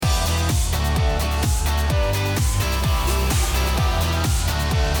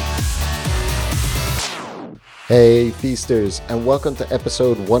Hey Feasters, and welcome to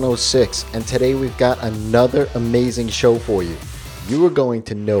episode 106, and today we've got another amazing show for you. You are going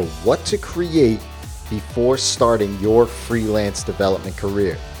to know what to create before starting your freelance development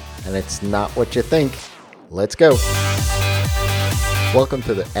career, and it's not what you think. Let's go. Welcome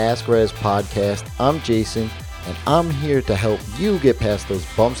to the Ask Rez podcast. I'm Jason, and I'm here to help you get past those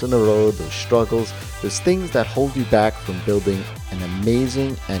bumps in the road, those struggles, those things that hold you back from building an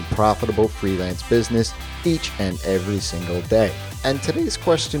amazing and profitable freelance business each and every single day. And today's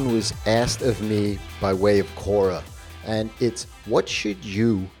question was asked of me by way of Quora, and it's, what should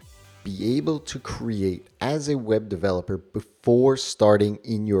you be able to create as a web developer before starting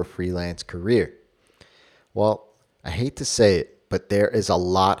in your freelance career? Well, I hate to say it, but there is a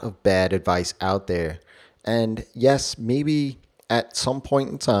lot of bad advice out there. And yes, maybe at some point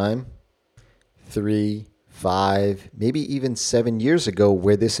in time, 3, 5, maybe even 7 years ago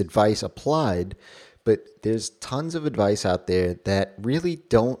where this advice applied, but there's tons of advice out there that really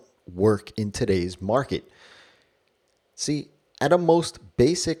don't work in today's market. See, at a most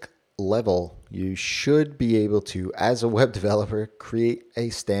basic level, you should be able to, as a web developer, create a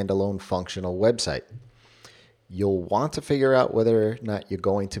standalone functional website. You'll want to figure out whether or not you're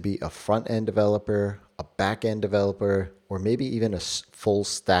going to be a front-end developer, a back-end developer, or maybe even a full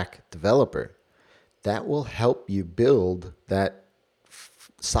stack developer. That will help you build that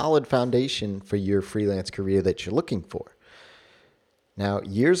solid foundation for your freelance career that you're looking for. Now,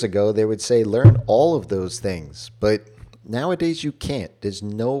 years ago, they would say learn all of those things, but nowadays you can't. There's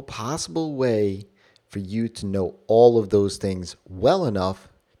no possible way for you to know all of those things well enough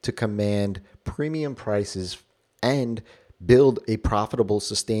to command premium prices and build a profitable,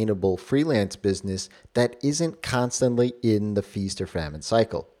 sustainable freelance business that isn't constantly in the feast or famine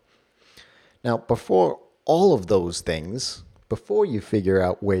cycle. Now, before all of those things, before you figure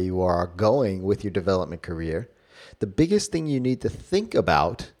out where you are going with your development career, the biggest thing you need to think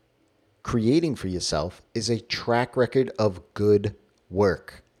about creating for yourself is a track record of good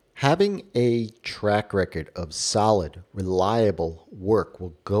work. Having a track record of solid, reliable work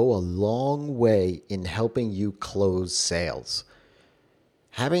will go a long way in helping you close sales.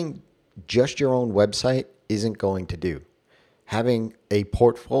 Having just your own website isn't going to do. Having a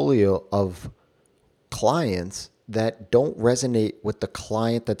portfolio of clients that don't resonate with the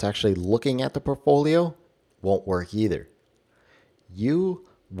client that's actually looking at the portfolio won't work either. You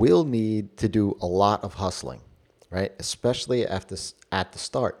will need to do a lot of hustling, right? Especially at the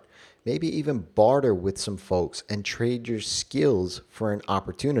start. Maybe even barter with some folks and trade your skills for an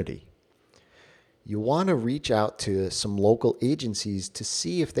opportunity. You want to reach out to some local agencies to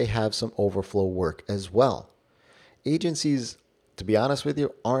see if they have some overflow work as well. Agencies, to be honest with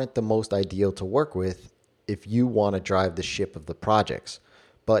you, aren't the most ideal to work with if you want to drive the ship of the projects,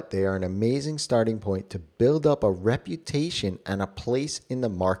 but they are an amazing starting point to build up a reputation and a place in the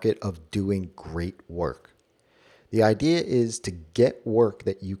market of doing great work. The idea is to get work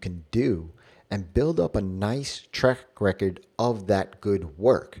that you can do and build up a nice track record of that good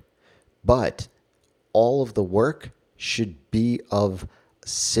work. But all of the work should be of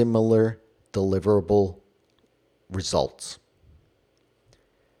similar deliverable results.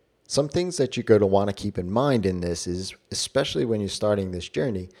 Some things that you're going to want to keep in mind in this is, especially when you're starting this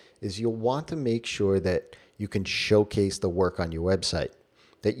journey, is you'll want to make sure that you can showcase the work on your website,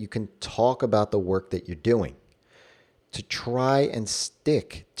 that you can talk about the work that you're doing, to try and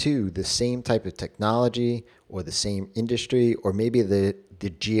stick to the same type of technology or the same industry or maybe the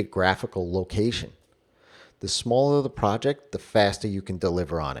geographical location. The smaller the project, the faster you can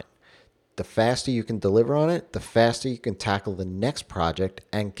deliver on it. The faster you can deliver on it, the faster you can tackle the next project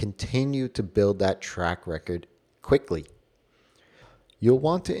and continue to build that track record quickly. You'll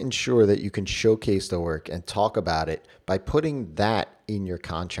want to ensure that you can showcase the work and talk about it by putting that in your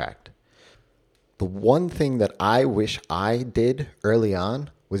contract. The one thing that I wish I did early on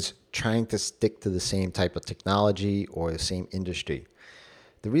was trying to stick to the same type of technology or the same industry.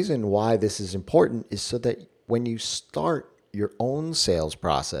 The reason why this is important is so that when you start your own sales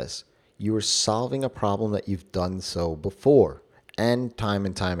process, you are solving a problem that you've done so before and time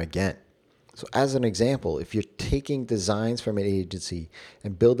again. So as an example, if you're taking designs from an agency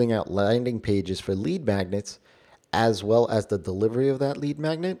and building out landing pages for lead magnets, as well as the delivery of that lead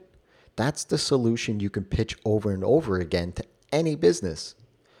magnet, that's the solution you can pitch over and over again to any business.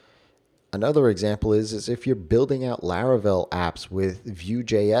 Another example is if you're building out Laravel apps with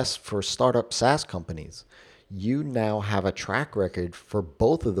Vue.js for startup SaaS companies, you now have a track record for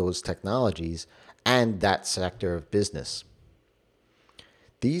both of those technologies and that sector of business.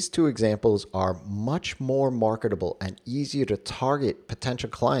 These two examples are much more marketable and easier to target potential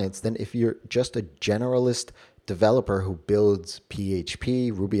clients than if you're just a generalist developer who builds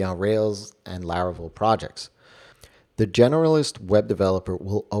PHP, Ruby on Rails, and Laravel projects. The generalist web developer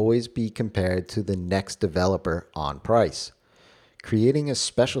will always be compared to the next developer on price. Creating a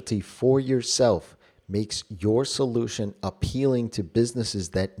specialty for yourself makes your solution appealing to businesses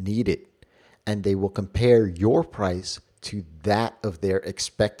that need it, and they will compare your price to that of their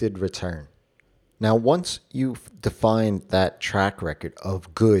expected return. Now, once you've defined that track record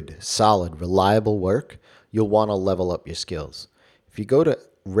of good, solid, reliable work, you'll want to level up your skills. If you go to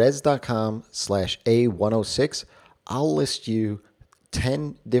res.com/A106, I'll list you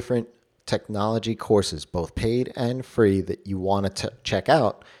 10 different technology courses, both paid and free, that you want to check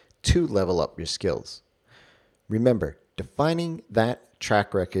out to level up your skills. Remember, defining that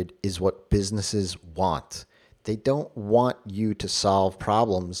track record is what businesses want. They don't want you to solve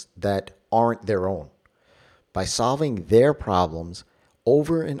problems that aren't their own. By solving their problems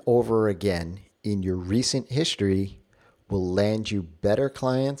over and over again in your recent history will land you better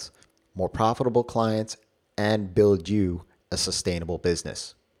clients, more profitable clients, and build you a sustainable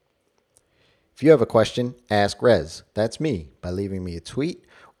business. If you have a question, ask Rez. That's me, by leaving me a tweet,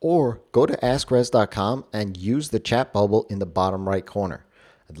 or go to askrez.com and use the chat bubble in the bottom right corner.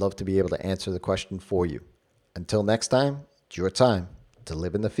 I'd love to be able to answer the question for you. Until next time, it's your time to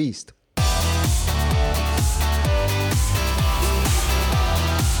live in the feast.